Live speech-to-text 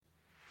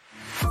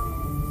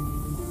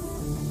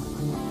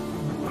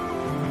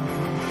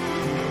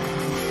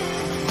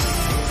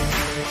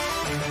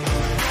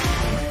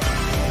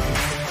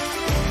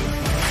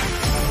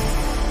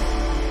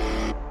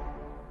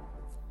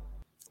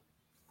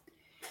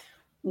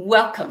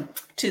Welcome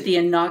to the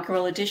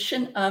inaugural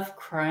edition of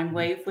Crime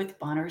Wave with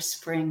Bonner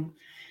Spring.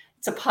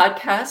 It's a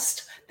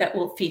podcast that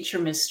will feature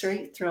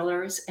mystery,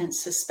 thrillers, and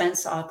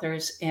suspense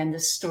authors and the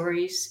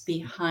stories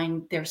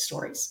behind their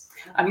stories.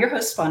 I'm your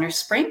host, Bonner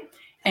Spring,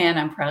 and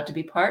I'm proud to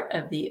be part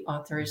of the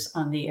Authors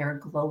on the Air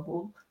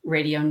Global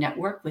Radio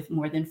Network with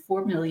more than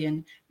 4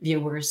 million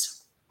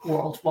viewers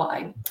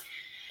worldwide.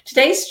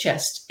 Today's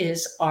guest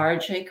is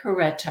RJ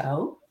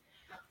Koreto.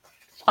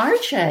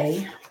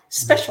 RJ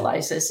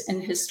specializes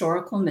in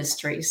historical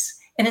mysteries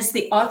and is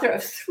the author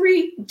of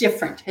 3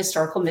 different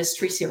historical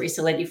mystery series: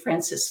 the Lady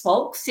Frances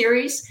Folk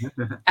series,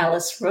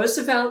 Alice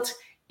Roosevelt,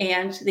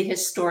 and the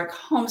Historic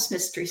Homes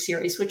mystery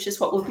series, which is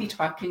what we'll be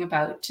talking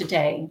about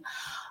today.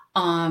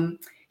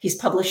 He's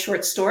published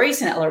short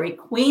stories in Ellery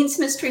Queen's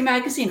Mystery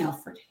Magazine,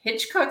 Alfred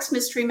Hitchcock's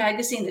Mystery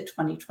Magazine, the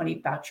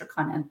 2020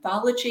 BoucherCon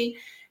Anthology,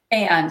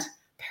 and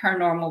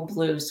Paranormal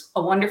Blues,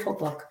 a wonderful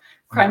book,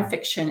 crime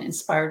fiction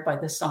inspired by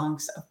the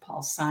songs of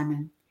Paul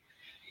Simon.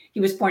 He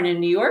was born in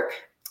New York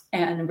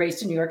and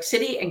raised in New York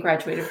City and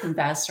graduated from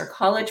Vassar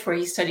College, where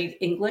he studied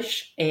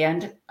English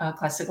and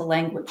classical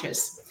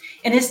languages.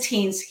 In his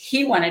teens,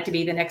 he wanted to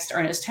be the next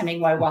Ernest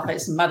Hemingway, while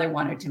his mother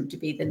wanted him to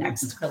be the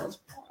next Philip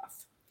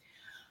Roth.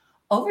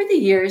 Over the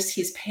years,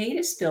 he's paid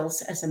his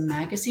bills as a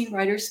magazine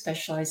writer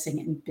specializing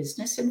in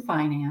business and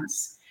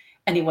finance,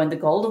 and he won the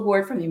Gold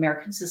Award from the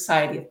American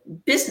Society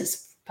of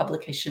Business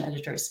Publication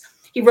Editors.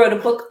 He wrote a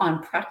book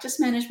on practice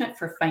management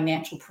for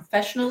financial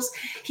professionals.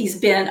 He's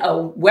been a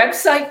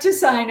website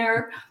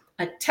designer,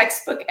 a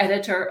textbook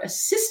editor,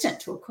 assistant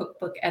to a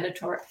cookbook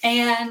editor,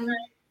 and,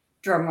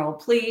 drumroll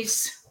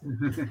please,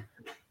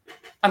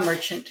 a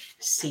merchant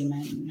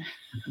seaman.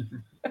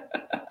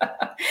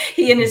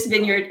 He and his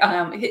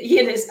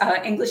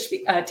English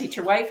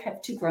teacher wife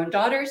have 2 grown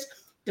daughters,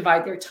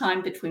 divide their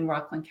time between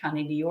Rockland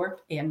County, New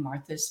York, and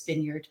Martha's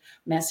Vineyard,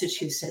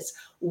 Massachusetts.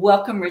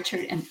 Welcome,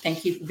 Richard, and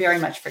thank you very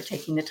much for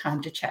taking the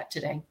time to chat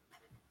today.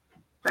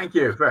 Thank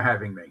you for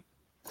having me.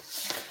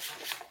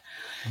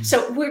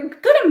 So we're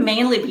going to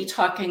mainly be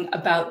talking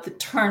about the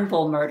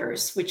Turnbull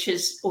murders, which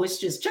was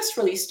just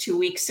released 2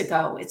 weeks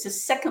ago. It's a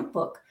second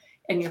book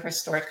in your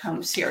Historic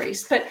Home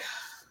series. But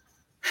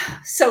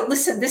so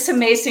listen, this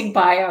amazing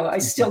bio, I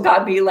still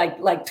got me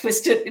like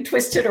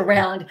twisted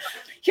around.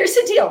 Here's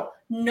the deal.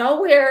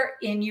 Nowhere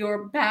in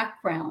your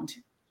background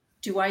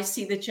do I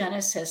see the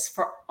genesis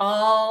for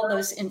all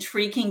those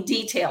intriguing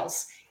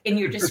details in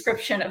your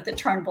description of the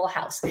Turnbull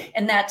house.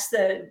 And that's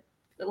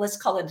let's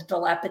call it a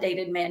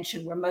dilapidated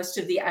mansion where most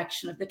of the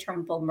action of the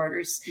Turnbull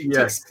murders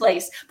takes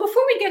place.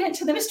 Before we get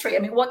into the mystery,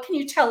 what can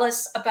you tell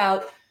us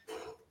about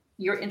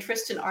your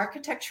interest in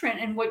architecture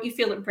and what you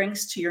feel it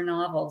brings to your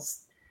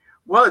novels?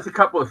 Well, it's a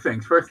couple of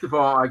things. First of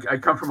all, I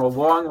come from a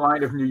long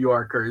line of New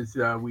Yorkers.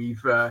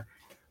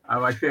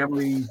 My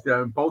family,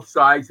 both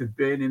sides, have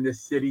been in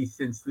this city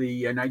since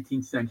the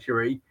 19th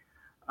century.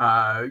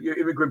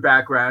 Immigrant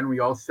background. We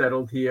all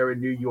settled here in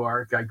New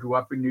York. I grew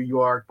up in New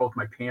York. Both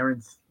my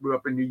parents grew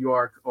up in New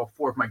York. All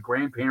 4 of my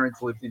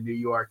grandparents lived in New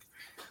York.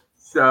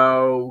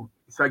 So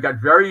I got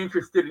very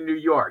interested in New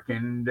York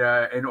and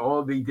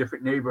all the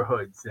different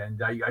neighborhoods.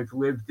 And I've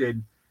lived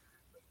in,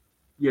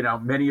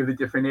 many of the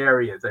different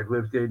areas. I've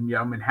lived in,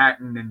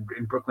 Manhattan and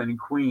in Brooklyn and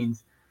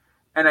Queens.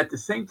 And at the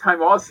same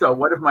time, also,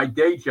 one of my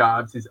day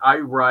jobs is I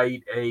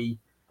write a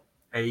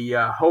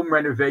home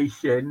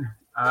renovation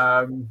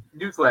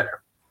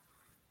newsletter.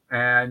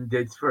 And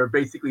it's for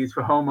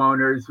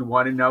homeowners who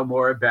want to know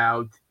more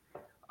about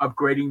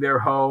upgrading their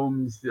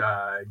homes,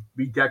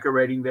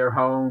 redecorating their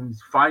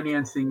homes,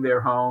 financing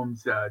their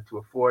homes to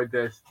afford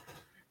this.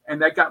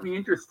 And that got me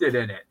interested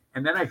in it.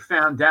 And then I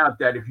found out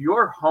that if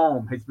your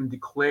home has been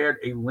declared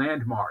a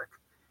landmark,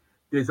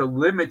 there's a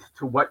limit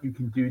to what you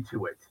can do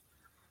to it.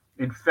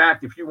 In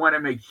fact, if you want to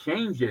make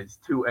changes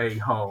to a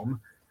home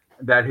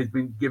that has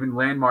been given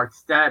landmark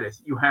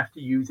status, you have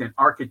to use an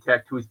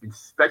architect who has been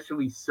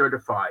specially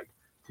certified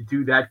to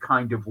do that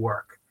kind of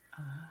work.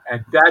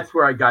 And that's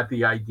where I got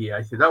the idea.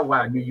 I said, oh,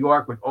 wow, New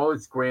York with all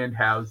its grand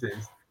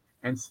houses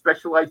and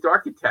specialized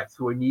architects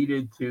who are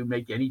needed to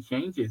make any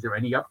changes or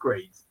any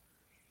upgrades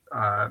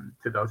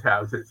to those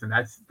houses. And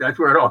that's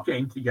where it all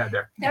came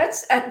together.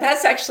 That's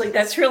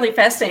really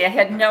fascinating. I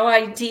had no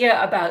idea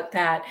about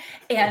that.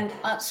 And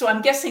so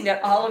I'm guessing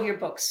that all of your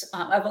books,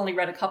 I've only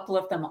read a couple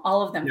of them,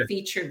 all of them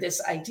feature this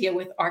idea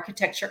with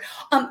architecture.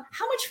 How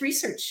much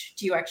research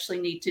do you actually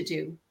need to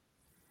do?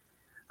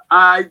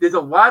 There's a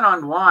lot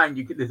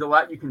online. There's a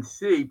lot you can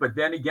see, but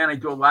then again, I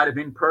do a lot of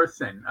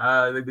in-person.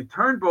 The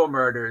Turnbull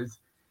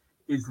murders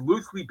is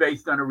loosely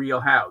based on a real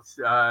house,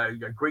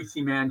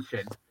 Gracie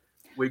Mansion,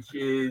 which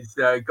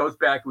goes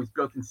back. It was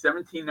built in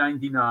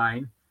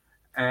 1799,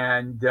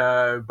 and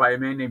by a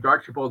man named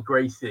Archibald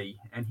Gracie,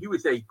 and he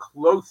was a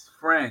close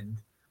friend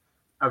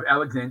of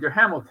Alexander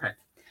Hamilton,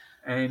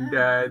 and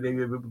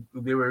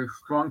they were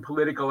strong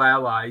political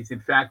allies. In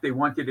fact, they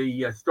wanted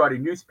to start a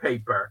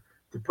newspaper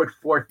to put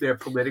forth their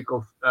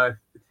political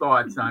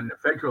thoughts on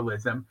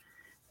federalism.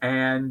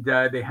 And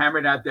they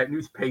hammered out that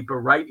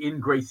newspaper right in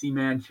Gracie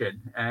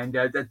Mansion. And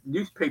that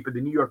newspaper,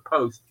 the New York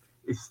Post,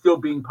 is still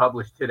being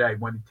published today,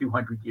 more than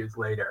 200 years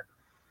later.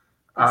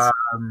 That's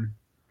Um,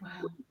 wow.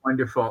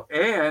 Wonderful.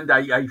 And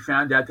I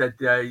found out that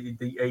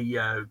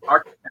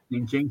architect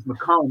named James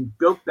McComb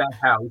built that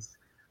house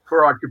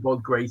for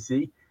Archibald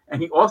Gracie,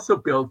 and he also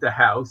built a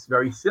house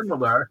very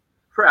similar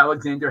for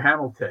Alexander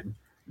Hamilton,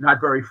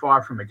 not very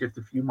far from it, just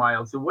a few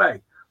miles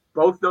away.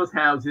 Both those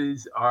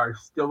houses are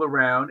still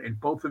around, and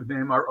both of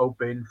them are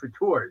open for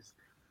tours.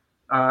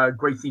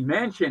 Gracie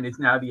Mansion is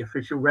now the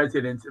official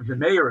residence of the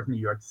mayor of New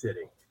York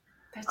City.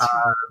 That's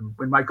right.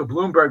 When Michael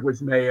Bloomberg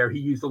was mayor, he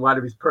used a lot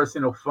of his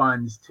personal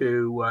funds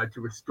to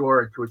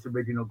restore it to its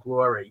original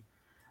glory.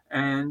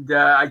 And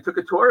I took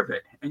a tour of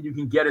it, and you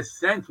can get a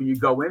sense when you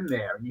go in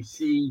there and you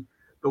see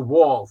the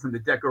walls and the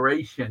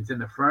decorations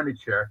and the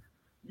furniture.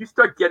 You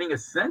start getting a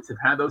sense of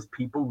how those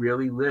people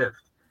really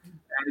lived.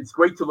 And it's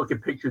great to look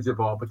at pictures of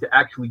all, but to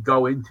actually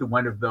go into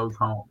one of those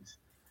homes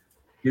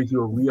gives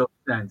you a real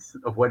sense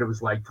of what it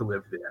was like to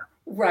live there.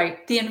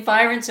 Right. The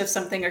environs of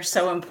something are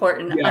so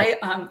important. Yes,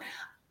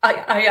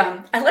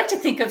 I like to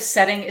think of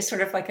setting as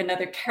sort of like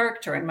another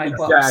character in my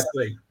books.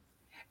 exactly.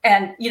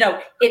 And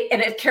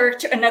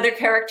another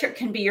character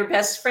can be your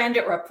best friend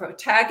or a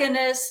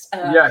protagonist.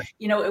 Yes,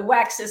 It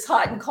waxes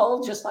hot and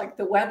cold, just like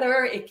the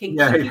weather. It can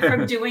yeah, keep you yeah.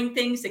 from doing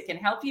things. It can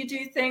help you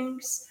do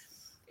things.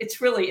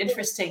 It's really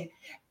interesting.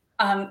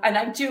 And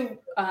I do.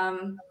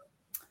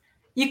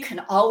 You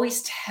can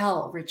always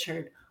tell,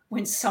 Richard,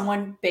 when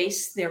someone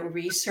based their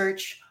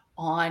research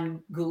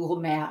on Google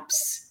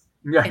Maps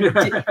Yeah.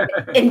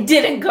 and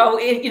didn't go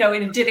in,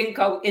 and didn't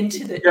go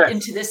into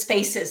Yes. the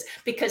spaces,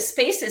 because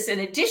spaces, in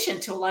addition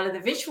to a lot of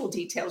the visual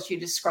details you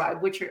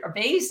describe, which are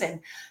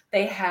amazing,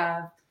 they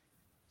have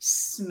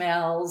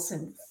smells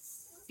and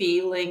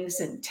feelings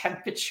and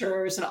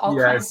temperatures and all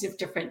Yes. kinds of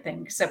different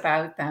things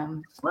about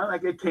them. Well,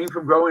 it came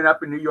from growing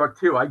up in New York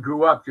too. I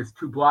grew up just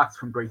 2 blocks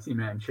from Gracie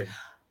Mansion,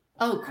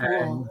 Oh,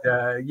 and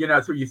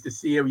cool. so we used to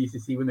see it. We used to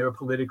see when there were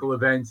political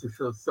events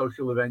or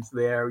social events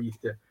there. We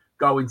used to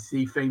go and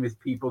see famous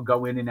people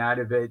go in and out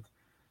of it,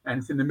 and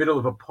it's in the middle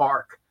of a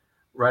park,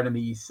 right on the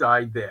east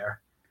side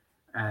there.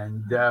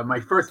 And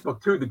my first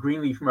book too, The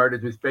Greenleaf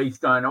Murders, was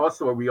based on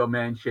also a real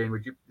mansion,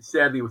 which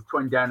sadly was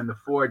torn down in the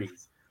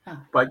 40s. Oh.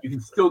 But you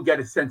can still get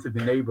a sense of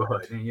the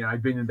neighborhood, and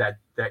I've been in that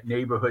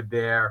neighborhood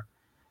there,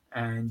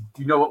 and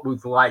you know what it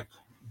was like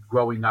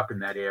growing up in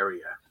that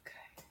area.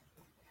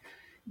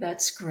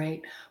 That's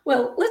great.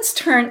 Well, let's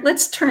turn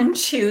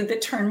to the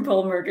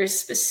Turnbull murders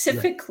Yeah.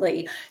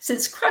 specifically.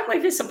 Since Crime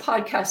Wave is a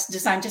podcast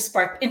designed to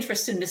spark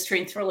interest in mystery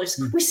and thrillers,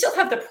 Mm. we still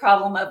have the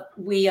problem of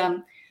we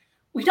don't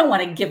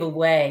want to give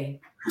away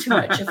too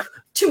much of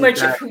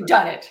Exactly. who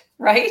done it,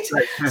 right?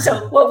 Right.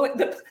 So,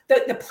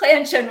 the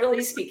plan,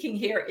 generally speaking,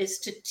 here is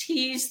to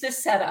tease the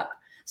setup.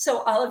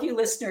 So all of you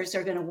listeners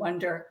are going to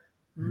wonder,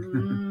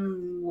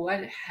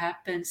 what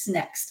happens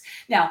next?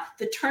 Now,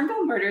 the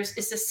Turnbull murders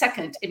is the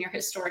second in your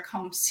historic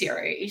home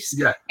series.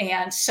 Yeah.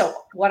 And so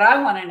what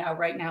I want to know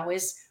right now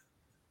is,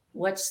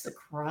 what's the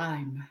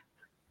crime?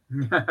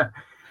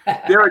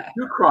 There are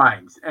 2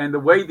 crimes, and the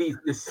way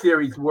this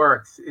series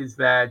works is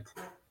that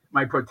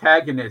my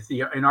protagonist,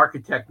 an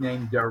architect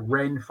named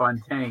Ren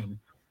Fontaine,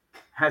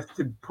 has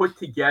to put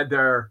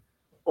together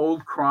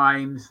old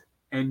crimes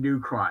and new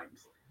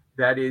crimes.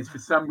 That is, for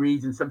some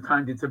reason,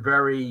 sometimes it's a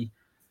very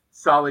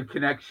solid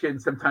connection.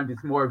 Sometimes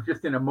it's more of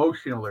just an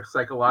emotional or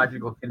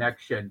psychological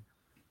connection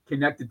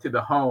connected to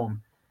the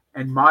home.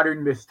 And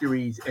modern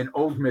mysteries and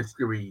old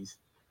mysteries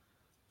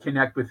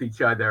connect with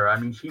each other. I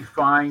mean, she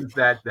finds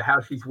that the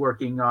house she's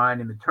working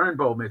on in the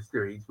Turnbull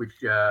mysteries,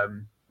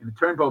 in the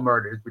Turnbull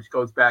murders, which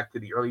goes back to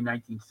the early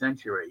 19th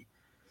century,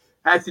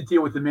 has to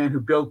deal with the man who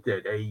built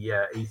it,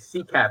 a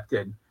sea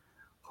captain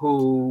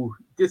who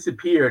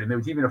disappeared, and there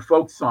was even a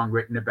folk song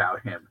written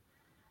about him.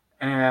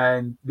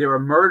 And there are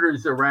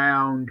murders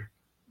around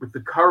with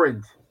the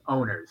current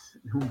owners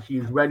whom she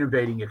is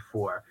renovating it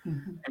for.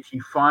 Mm-hmm. And she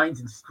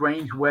finds in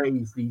strange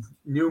ways these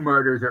new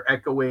murders are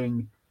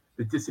echoing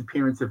the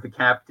disappearance of the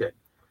captain.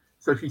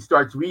 So she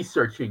starts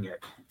researching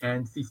it,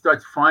 and she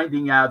starts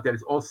finding out that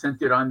it's all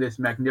centered on this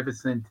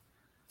magnificent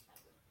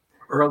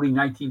early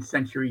 19th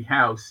century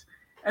house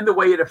and the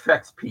way it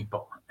affects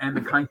people and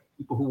the kinds of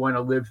people who want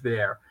to live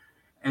there.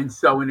 And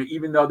so,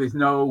 even though there's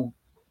no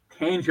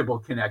tangible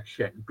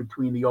connection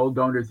between the old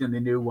owners and the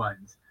new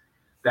ones,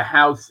 the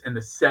house and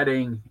the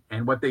setting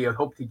and what they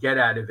hope to get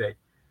out of it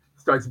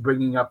starts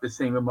bringing up the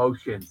same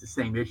emotions, the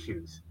same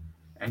issues.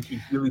 And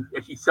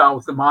she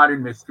solves the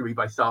modern mystery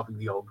by solving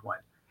the old one.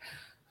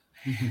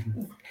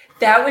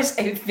 That was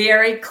a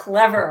very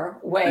clever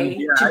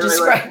way to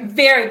describe.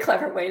 Very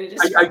clever way to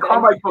describe. I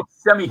call my books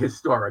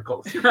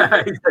semi-historicals.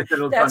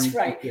 That's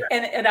right,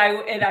 and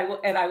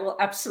I will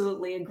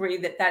absolutely agree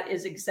that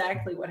is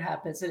exactly what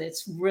happens, and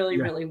it's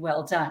really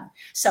well done.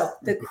 So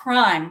the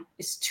crime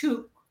is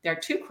there are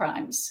 2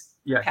 crimes,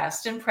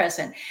 past and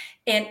present.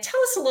 And tell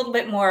us a little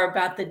bit more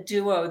about the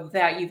duo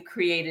that you've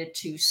created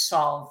to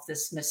solve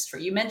this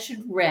mystery. You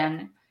mentioned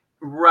Ren.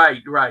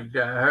 Right.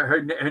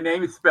 Her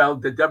name is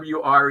spelled the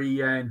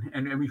W-R-E-N,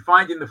 and we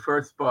find in the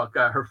first book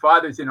her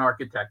father's an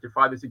architect. Her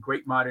father's a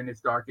great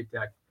modernist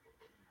architect,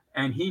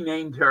 and he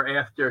named her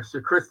after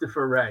Sir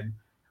Christopher Wren,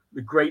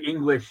 the great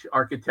English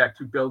architect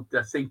who built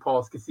St.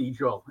 Paul's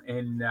Cathedral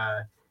in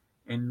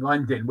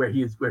London, where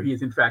he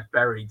is in fact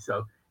buried.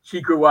 So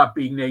she grew up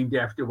being named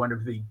after one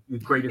of the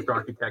greatest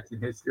architects in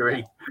Yeah.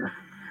 history.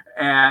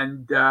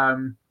 And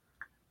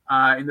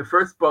in the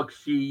first book,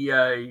 she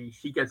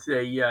gets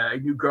a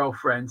new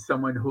girlfriend,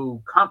 someone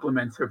who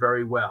compliments her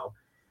very well,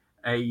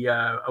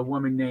 a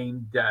woman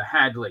named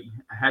Hadley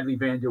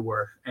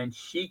Vanderwerf, and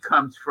she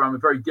comes from a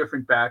very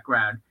different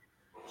background.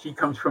 She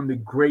comes from the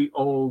great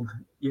old,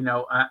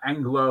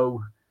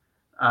 Anglo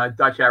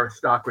Dutch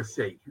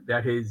aristocracy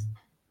that has,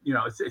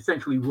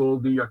 essentially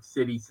ruled New York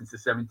City since the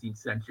 17th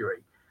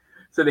century.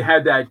 So they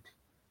had that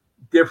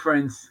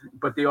difference,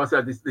 but they also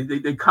have this.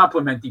 They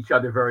complement each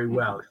other very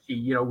well.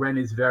 She, Ren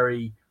is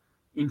very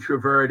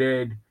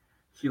introverted.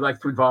 She likes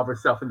to involve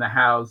herself in the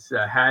house.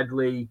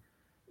 Hadley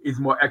is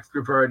more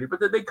extroverted, but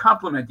they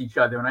complement each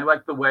other, and I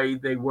like the way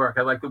they work.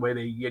 I like the way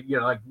they,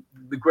 like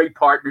the great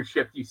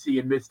partnership you see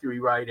in mystery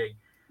writing.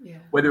 Yeah.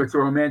 Whether it's a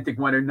romantic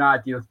one or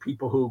not,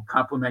 people who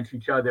complement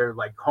each other,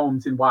 like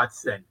Holmes and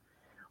Watson,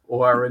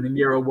 or in the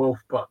Nero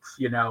Wolfe books,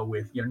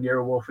 with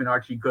Nero Wolfe and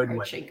Archie Goodwin.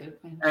 Archie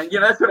Goodwin. And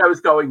that's what I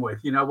was going with.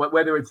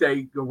 Whether it's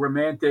a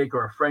romantic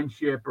or a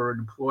friendship or an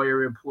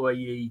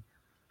employer-employee,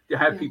 to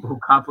have people who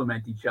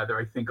complement each other,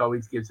 I think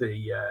always gives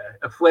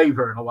a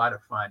flavor and a lot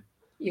of fun.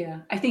 Yeah,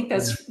 I think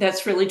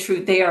that's really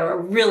true. They are a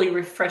really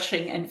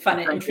refreshing and fun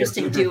and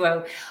interesting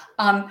duo.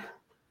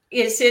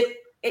 Is it?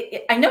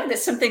 I know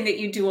that's something that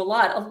you do a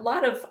lot. A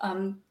lot of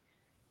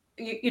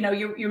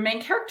your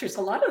main characters.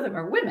 A lot of them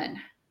are women.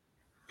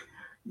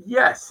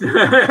 Yes,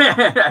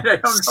 I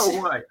don't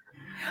know why.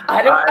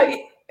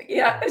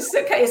 Yeah, it's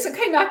okay. It's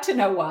okay not to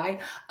know why.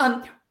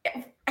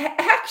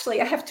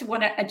 Actually, I have to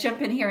want to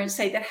jump in here and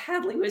say that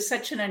Hadley was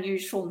such an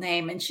unusual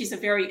name, and she's a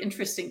very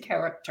interesting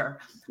character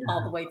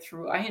all the way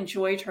through. I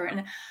enjoyed her,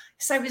 and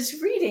as I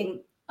was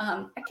reading,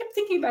 I kept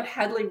thinking about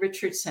Hadley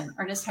Richardson,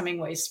 Ernest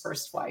Hemingway's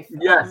first wife.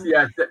 Yes.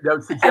 I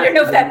don't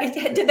know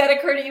if did that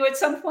occur to you at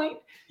some point?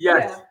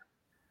 Yes. Yeah.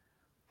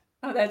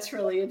 Oh, that's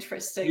really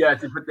interesting. Yeah,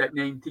 to put that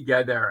name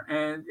together,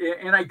 and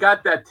I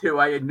got that too.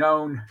 I had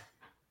known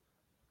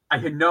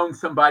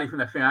somebody from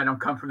the family. I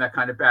don't come from that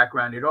kind of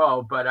background at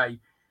all, but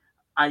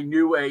I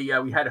knew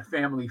we had a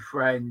family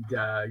friend,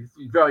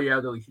 very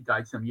elderly. She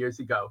died some years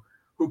ago,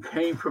 who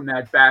came from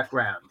that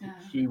background.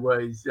 She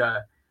was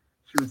a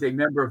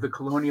member of the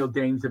Colonial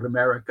Dames of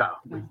America.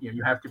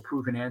 You have to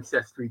prove an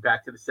ancestry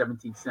back to the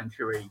 17th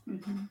century.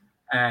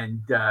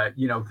 And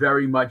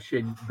very much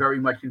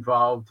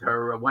involved.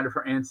 One of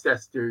her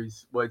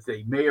ancestors was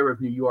a mayor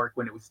of New York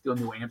when it was still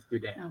New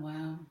Amsterdam. Oh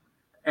wow!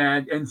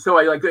 And so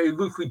I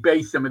loosely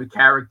based some of the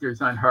characters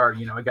on her.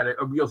 I got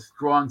a real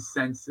strong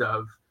sense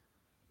of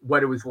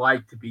what it was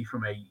like to be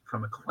from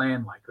a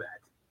clan like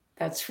that.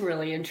 That's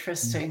really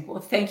interesting. Well,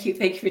 thank you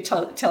for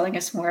telling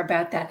us more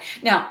about that.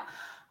 Now,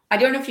 I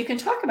don't know if you can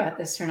talk about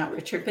this or not,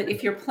 Richard, but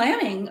if you're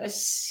planning a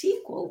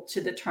sequel to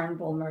the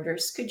Turnbull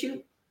murders, could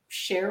you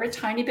share a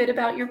tiny bit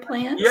about your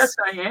plans? Yes,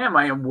 I am.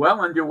 I am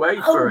well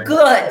underway for it. Oh,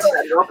 good.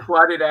 It's all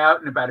plotted out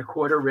and about a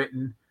quarter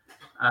written.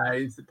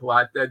 Is the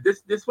plot.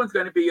 This one's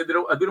going to be a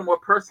little more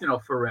personal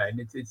for Ren.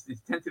 It's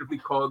tentatively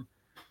called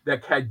the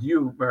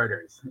Cadieux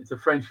murders. It's a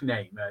French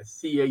name,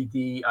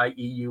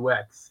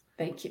 Cadieux.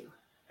 Thank you.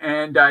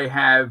 And I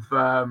have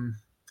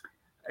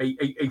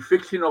a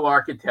fictional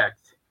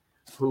architect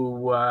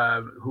who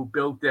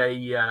built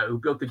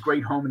a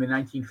great home in the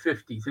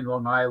 1950s in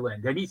Long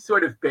Island, and he's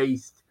sort of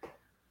based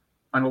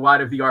on a lot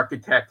of the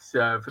architects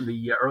from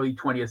the early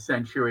 20th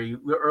century,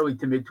 early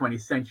to mid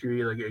 20th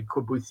century, like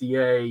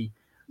Corbusier,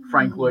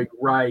 Frank Lloyd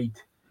Wright,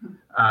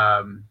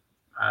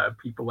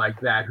 people like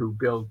that who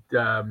built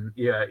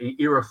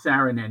Eero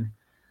Saarinen,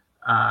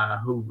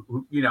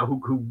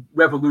 who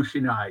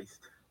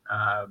revolutionized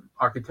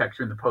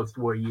architecture in the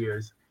post-war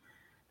years,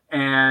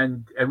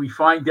 and we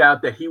find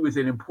out that he was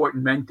an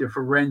important mentor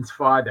for Ren's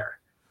father,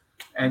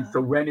 and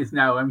so Ren is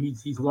now,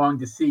 he's long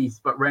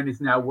deceased, but Ren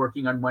is now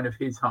working on one of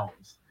his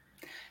homes.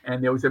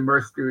 And there was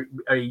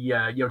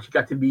she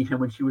got to meet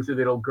him when she was a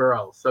little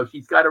girl, so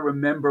she's got to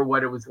remember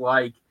what it was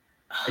like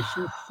as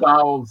she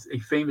solves a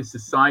famous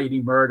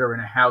society murder in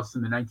a house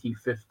in the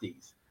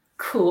 1950s.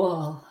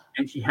 Cool.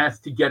 And she has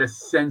to get a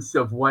sense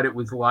of what it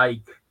was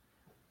like.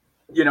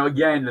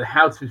 Again, the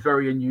house was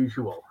very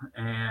unusual,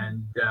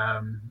 and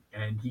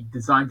he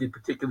designed it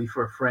particularly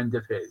for a friend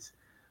of his.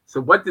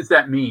 So what does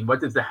that mean? What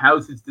does the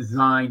house's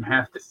design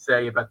have to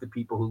say about the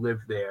people who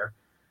live there,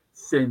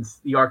 since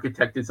the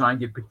architect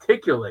designed it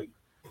particularly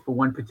for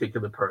one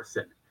particular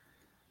person?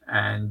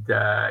 And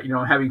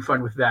I'm having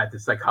fun with that, the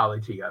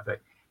psychology of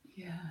it.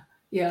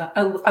 Yeah.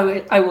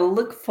 I will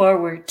look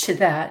forward to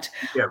that.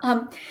 Yeah.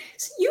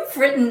 So you've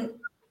written,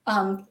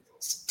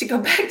 to go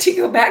back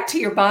to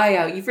your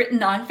bio, you've written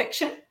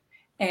nonfiction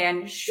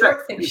and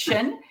short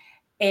fiction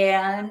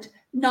and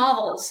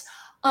novels.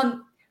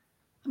 I'm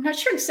not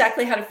sure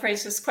exactly how to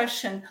phrase this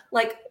question.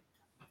 Like,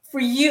 for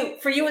you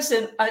as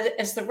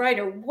the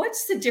writer,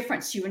 what's the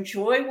difference? Do you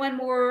enjoy one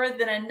more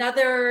than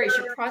another? Is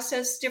your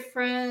process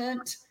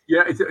different?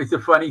 Yeah, it's a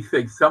funny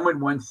thing. Someone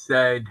once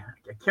said,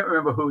 I can't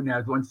remember who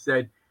now, once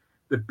said,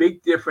 the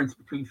big difference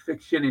between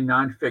fiction and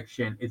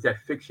nonfiction is that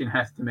fiction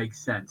has to make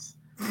sense.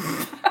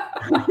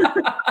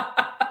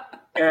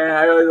 And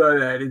I always love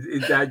that.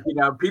 Is that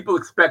people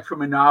expect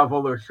from a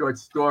novel or a short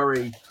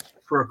story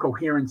for a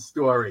coherent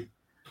story,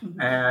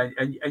 and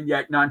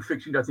yet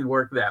nonfiction doesn't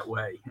work that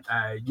way.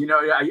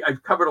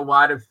 I've covered a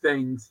lot of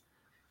things,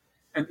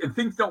 and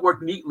things don't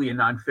work neatly in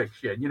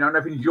nonfiction. And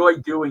I've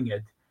enjoyed doing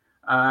it.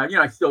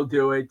 I still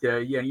do it.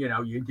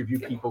 You interview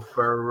people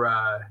for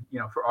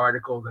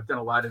articles. I've done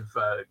a lot of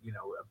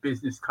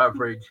business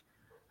coverage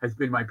has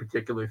been my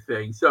particular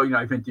thing. So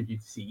I've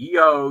interviewed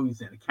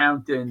CEOs and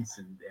accountants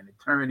and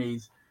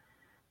attorneys,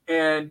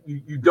 and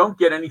you don't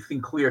get anything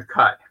clear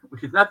cut,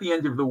 which is not the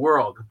end of the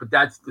world, but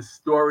that's the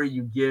story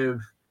you give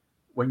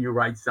when you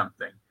write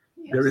something.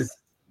 Yes.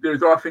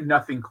 There's often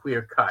nothing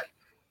clear cut,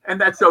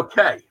 and that's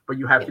okay, but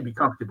you have to be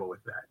comfortable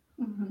with that.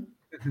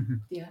 Mm-hmm.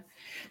 Yeah.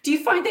 Do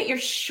you find that your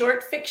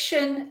short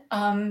fiction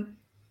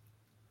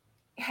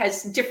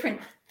has different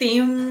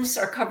themes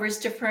or covers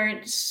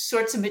different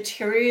sorts of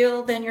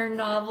material than your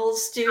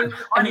novels do?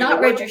 I've not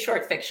read your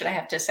short fiction, I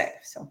have to say.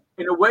 So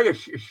in a way, a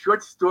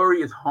short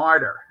story is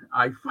harder.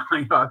 I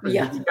find often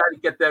yeah. because you got to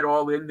get that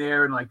all in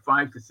there in like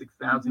 5,000 to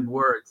 6,000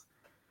 words,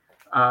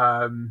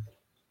 and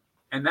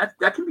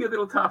that can be a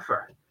little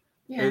tougher.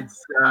 Yeah.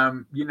 It's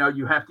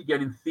you have to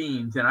get in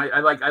themes, and I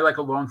like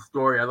a long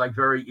story. I like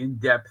very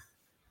in-depth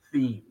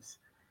themes,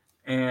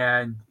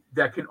 and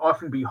that can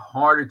often be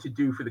harder to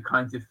do for the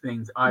kinds of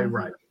things I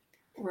write.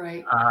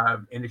 Right.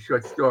 In a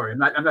short story.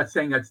 I'm not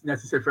saying that's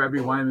necessary for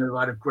everyone. There are a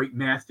lot of great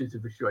masters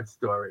of the short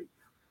story,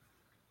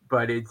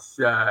 but it's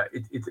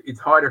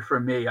harder for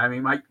me. I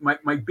mean,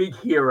 my big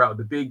hero, I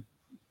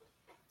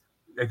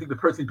think the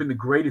person who's been the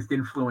greatest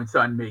influence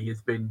on me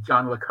has been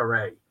John le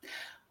Carre.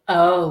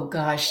 Oh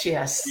gosh,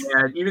 yes.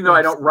 And even though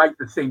I don't write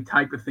the same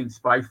type of thing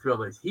spy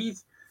thrillers,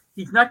 he's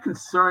not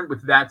concerned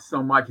with that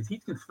so much as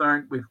he's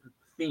concerned with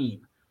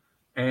theme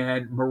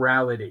and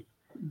morality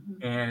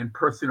and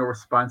personal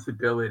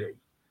responsibility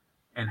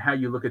and how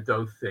you look at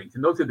those things.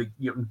 And those are the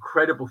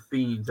incredible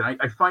themes. And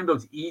I find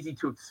those easy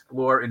to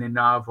explore in a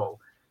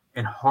novel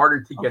and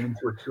harder to get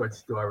into a short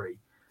story.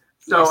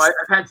 So Yes.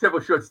 I've had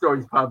several short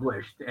stories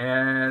published,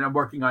 and I'm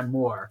working on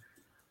more.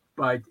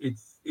 But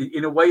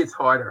in a way, it's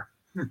harder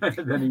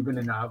than even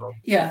a novel.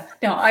 Yeah,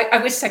 no, I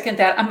would second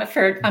that.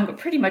 I'm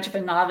pretty much of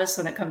a novice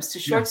when it comes to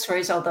short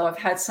stories, although I've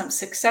had some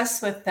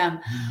success with them.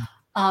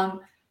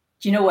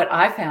 You know what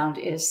I found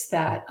is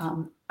that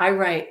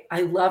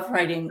I love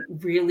writing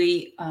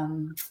really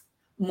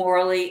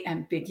morally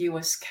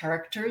ambiguous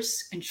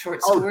characters in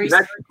short stories. Oh,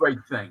 that's a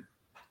great thing.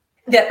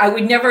 That I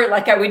would never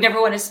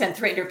want to spend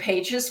 300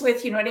 pages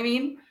with, you know what I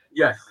mean?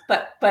 Yes.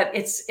 But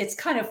it's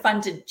kind of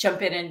fun to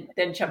jump in and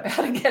then jump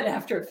out again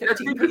after 15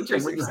 That's interesting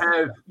pages. when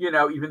you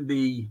have, even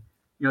the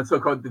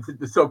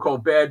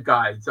so-called bad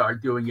guys are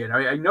doing it.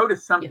 I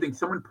noticed something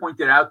someone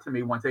pointed out to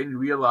me once. I didn't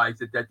realize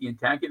that the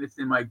antagonists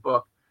in my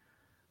book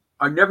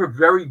are never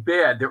very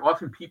bad. They're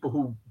often people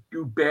who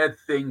do bad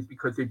things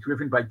because they're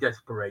driven by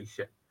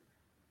desperation.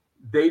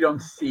 They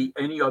don't see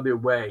any other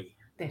way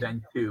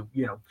than to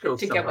kill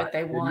to somebody. Get what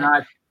they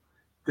want.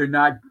 They're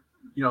not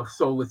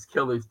soulless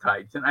killers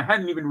types. And I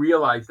hadn't even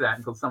realized that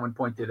until someone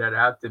pointed that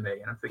out to me.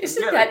 And I'm thinking,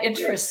 isn't that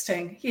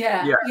interesting?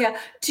 Yeah.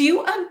 Do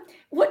you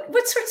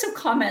what sorts of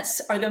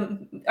comments are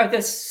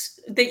this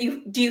that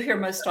you hear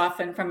most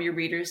often from your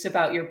readers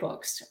about your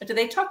books? Do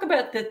they talk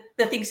about the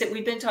things that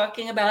we've been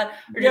talking about,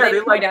 or do they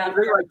point out?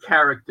 They like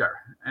character,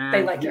 and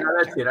they like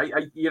character.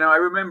 That's it. I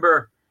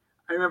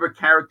remember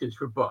characters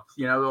for books.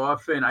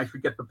 Often I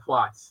forget the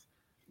plots.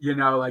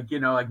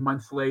 Like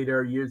months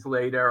later, years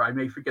later, I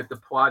may forget the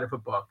plot of a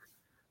book,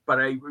 but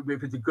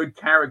if it's a good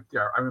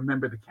character, I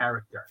remember the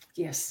character.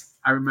 Yes.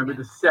 I remember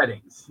the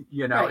settings,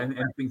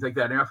 and things like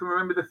that. And I often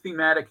remember the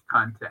thematic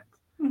content.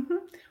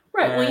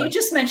 Right. And, well, you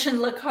just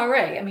mentioned le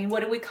Carre. I mean, what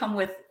do we come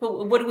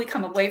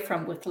away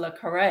from with le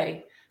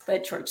Carre?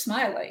 But George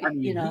Smiley, I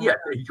mean,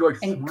 George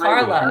and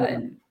Smiley,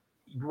 Carla,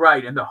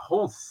 right, and the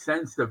whole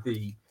sense of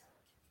the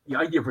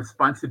idea of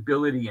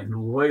responsibility and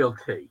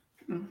loyalty.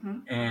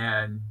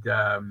 And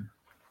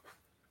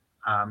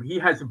he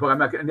has a book. I'm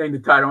not going to name the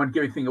title. I don't want to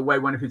give anything away.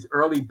 One of his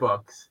early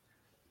books,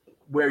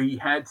 where he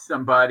had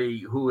somebody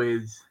who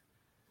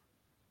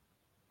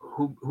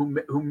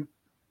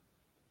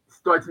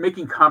starts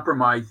making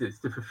compromises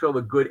to fulfill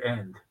a good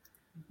end.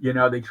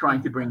 They're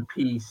trying to bring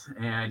peace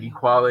and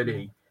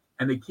equality,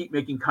 and they keep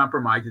making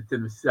compromises to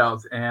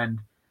themselves. And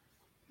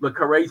le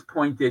Carre's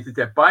point is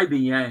that by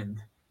the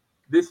end,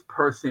 this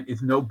person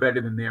is no better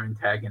than their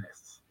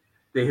antagonists.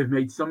 They have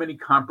made so many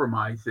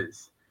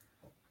compromises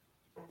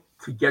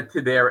to get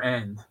to their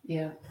end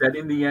that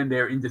in the end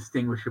they're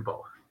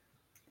indistinguishable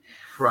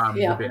from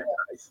the bad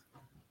guys.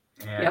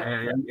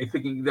 And I'm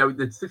thinking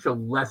that's such a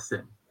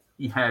lesson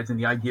he has in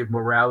the idea of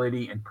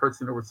morality and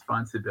personal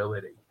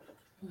responsibility.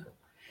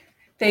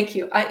 Thank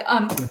you.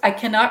 I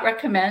cannot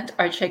recommend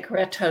R.J.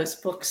 Koreto's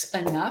books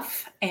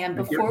enough. And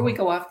Thank before you. we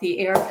go off the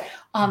air,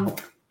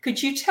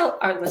 could you tell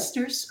our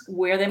listeners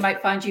where they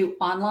might find you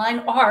online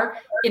or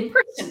in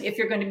person if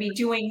you're going to be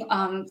doing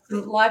some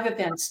live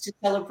events to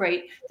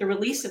celebrate the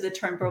release of the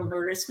Turnbull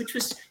Murders, which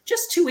was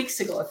just 2 weeks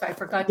ago, if I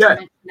forgot to Yes,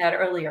 mention that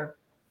earlier.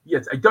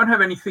 yes. I don't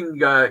have anything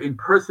in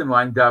person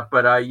lined up,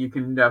 but you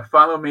can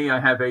follow me.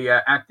 I have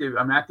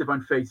I'm active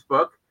on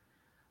Facebook.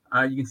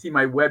 You can see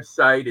my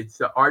website. It's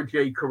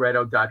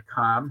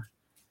rjkoreto.com.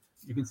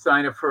 You can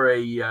sign up for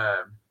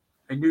a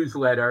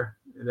newsletter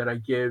that I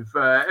give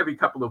every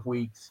couple of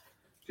weeks,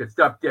 just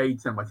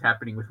updates on what's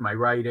happening with my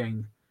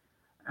writing.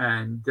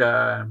 And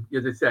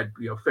as I said,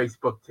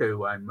 Facebook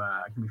too. I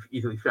can be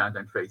easily found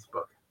on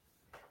Facebook.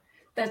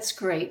 That's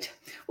great.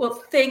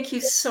 Well, thank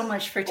you so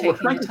much for Well, taking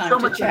the thank you time so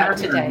to much for chat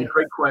having me. today.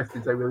 Great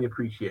questions. I really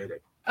appreciate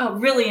it. Oh,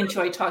 really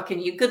enjoy talking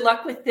to you. Good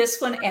luck with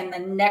this one and the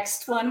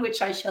next one,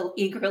 which I shall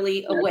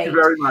eagerly await. Thank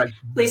you very much.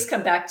 Please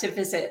come back to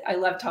visit. I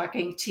love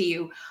talking to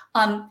you.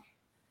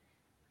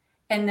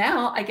 And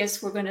now I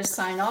guess we're going to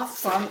sign off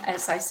from,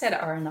 as I said,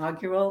 our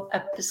inaugural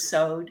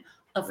episode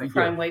of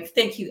Crime Wave.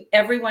 Thank you,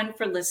 everyone,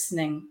 for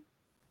listening.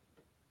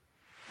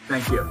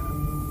 Thank you.